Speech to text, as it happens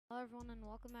everyone, and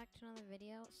welcome back to another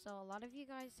video. So a lot of you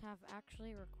guys have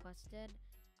actually requested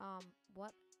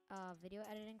what video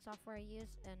editing software I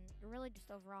use, and really just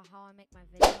overall how I make my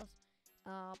videos.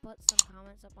 I'll put some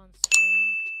comments up on screen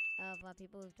of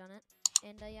people who've done it.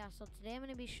 And yeah, so today I'm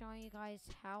going to be showing you guys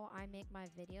how I make my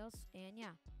videos, and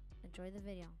yeah, enjoy the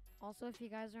video. Also, if you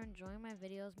guys are enjoying my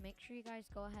videos, make sure you guys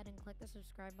go ahead and click the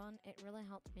subscribe button. It really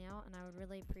helps me out and I would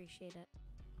really appreciate it.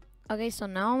 Okay, so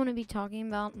now I'm going to be talking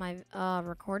about my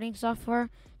recording software.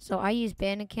 So I use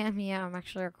Bandicam. Yeah, I'm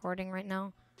actually recording right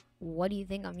now. What do you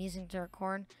think I'm using to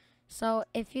record? So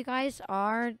if you guys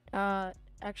are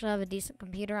actually have a decent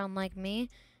computer unlike me,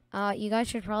 you guys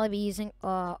should probably be using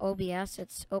OBS.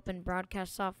 It's Open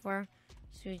Broadcast Software.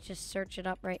 So you just search it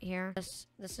up right here.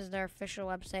 This is their official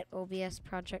website,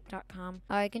 obsproject.com.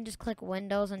 You can just click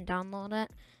Windows and download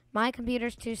it. My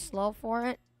computer's too slow for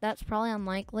it. That's probably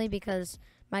unlikely because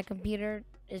my computer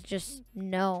is just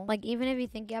no. Like, even if you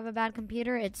think you have a bad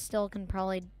computer, it still can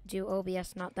probably do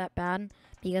OBS not that bad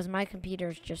because my computer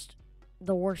is just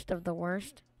the worst of the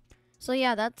worst. So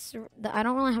yeah, I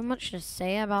don't really have much to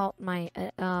say about my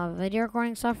video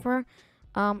recording software.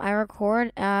 I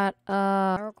record at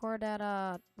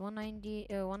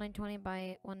 1920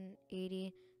 by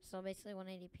 180, so basically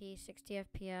 180p, 60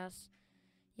 FPS.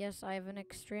 Yes, I have an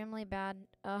extremely bad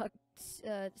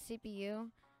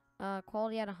CPU.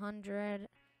 Quality at 100.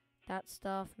 That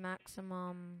stuff,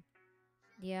 maximum.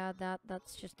 Yeah,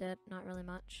 that's just it. Not really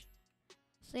much.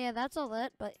 So yeah, that's all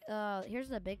it. But here's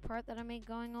the big part that I'm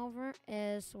going over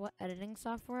is what editing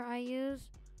software I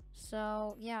use.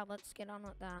 So yeah, let's get on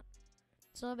with that.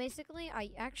 So basically,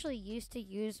 I actually used to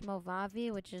use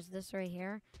Movavi, which is this right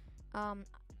here.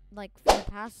 Like for the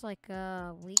past week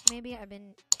maybe, I've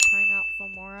been trying out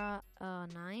Filmora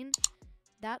 9.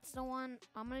 That's the one.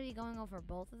 I'm going to be going over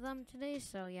both of them today,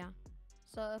 so yeah.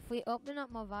 So if we open up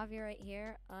Movavi right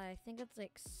here, I think it's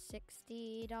like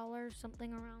 $60,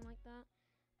 something around like that.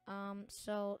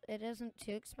 So it isn't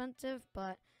too expensive,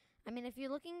 but I mean, if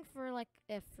you're looking for like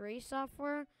a free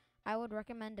software, I would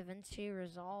recommend DaVinci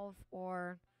Resolve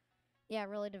or, yeah,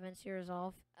 really DaVinci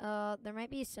Resolve. There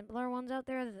might be simpler ones out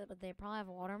there, but they probably have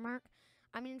a watermark.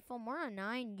 I mean, Filmora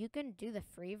 9, you can do the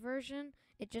free version.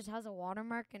 It just has a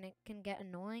watermark and it can get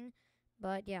annoying,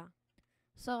 but yeah.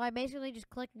 So I basically just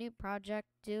click new project,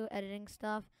 do editing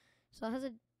stuff. So it has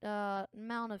a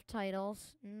amount of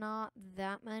titles, not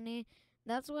that many.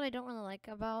 That's what I don't really like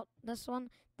about this one.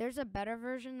 There's a better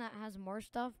version that has more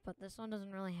stuff, but this one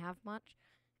doesn't really have much.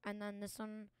 And then this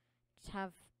one just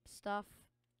have stuff,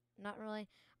 not really.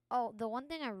 Oh, the one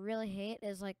thing I really hate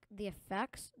is like the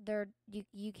effects.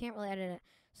 You can't really edit it.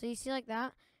 So you see like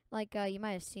that, like you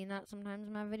might have seen that sometimes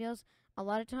in my videos. A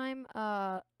lot of times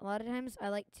I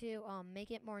like to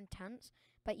make it more intense,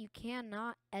 but you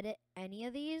cannot edit any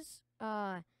of these.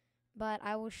 But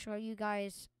I will show you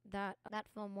guys that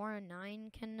Filmora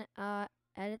 9 can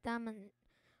edit them, and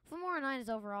Filmora 9 is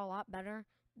overall a lot better,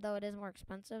 though it is more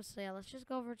expensive. So yeah, let's just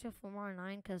go over to Filmora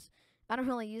 9 because I don't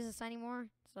really use this anymore.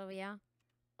 So yeah.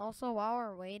 Also, while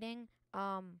we're waiting,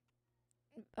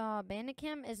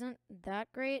 Bandicam isn't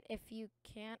that great if you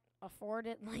can't afford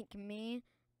it like me.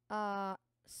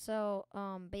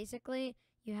 Basically,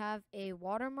 you have a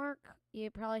watermark.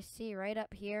 You probably see right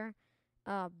up here.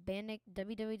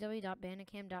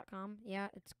 www.bandicam.com. Yeah,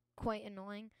 it's quite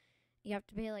annoying. You have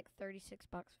to pay like $36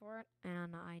 for it,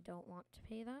 and I don't want to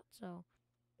pay that. So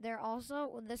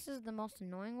this is the most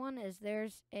annoying one, is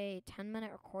there's a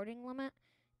 10-minute recording limit,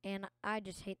 and I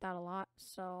just hate that a lot.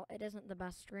 So it isn't the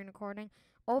best screen recording.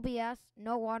 OBS,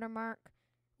 no watermark,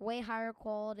 way higher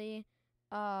quality.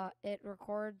 It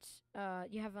records.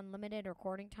 You have unlimited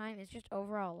recording time. It's just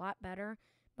overall a lot better.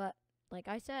 But like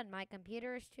I said, my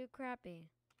computer is too crappy.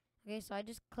 Okay, so I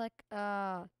just click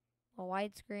a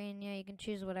widescreen. Yeah, you can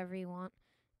choose whatever you want.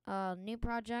 New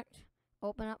project.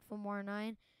 Open up Filmora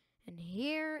 9, and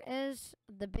here is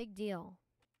the big deal.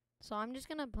 So I'm just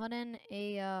gonna put in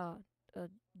a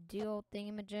dual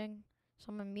thingamajig. So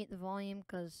I'm gonna mute the volume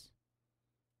because,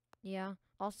 yeah.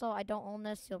 Also, I don't own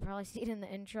this. You'll probably see it in the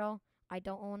intro. I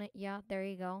don't own it. Yeah, there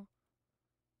you go.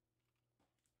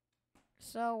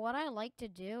 So what I like to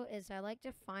do is I like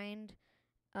to find,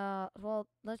 well,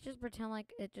 let's just pretend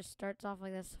like it just starts off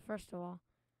like this. First of all,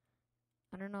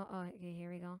 I don't know. Oh, okay,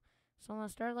 here we go. So I'm gonna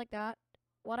start like that.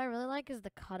 What I really like is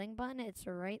the cutting button. It's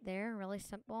right there, really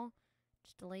simple.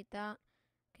 Just delete that.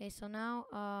 Okay, so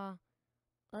now,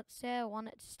 let's say I want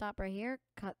it to stop right here.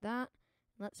 Cut that.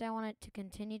 Let's say I want it to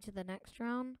continue to the next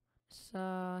round.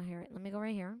 So here, let me go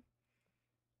right here.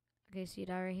 Okay, see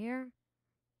that right here.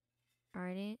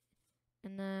 Alrighty.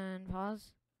 And then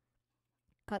pause.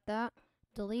 Cut that.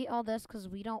 Delete all this because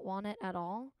we don't want it at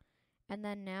all. And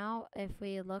then now, if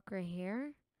we look right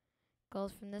here,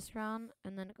 goes from this round,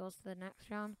 and then it goes to the next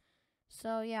round.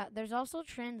 So yeah, there's also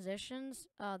transitions.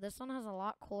 This one has a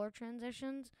lot cooler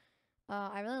transitions.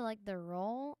 I really like the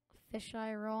roll,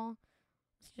 fisheye roll.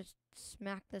 Let's just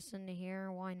smack this into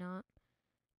here. Why not?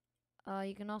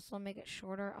 You can also make it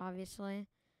shorter, obviously.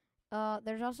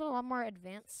 There's also a lot more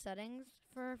advanced settings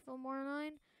for Fillmore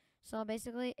 9. So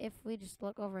basically, if we just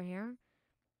look over here,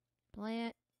 play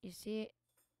it, you see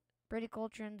pretty cool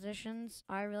transitions.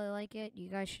 I really like it. You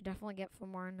guys should definitely get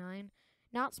Fillmore 9.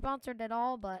 Not sponsored at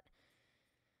all, but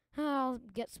I'll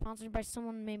get sponsored by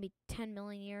someone maybe 10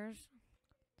 million years.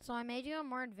 So I may do a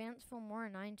more advanced Fillmore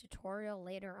 9 tutorial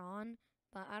later on,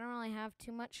 but I don't really have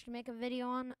too much to make a video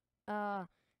on.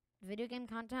 Video game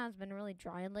content has been really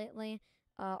dry lately.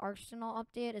 Arsenal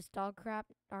update is dog crap.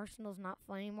 Arsenal's not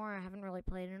fun anymore. I haven't really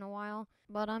played in a while.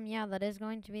 But yeah, that is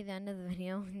going to be the end of the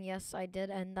video. Yes, I did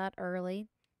end that early.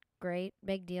 Great,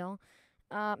 big deal.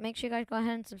 Make sure you guys go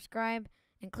ahead and subscribe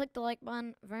and click the like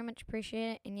button. Very much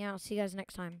appreciate it. And yeah, I'll see you guys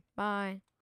next time. Bye.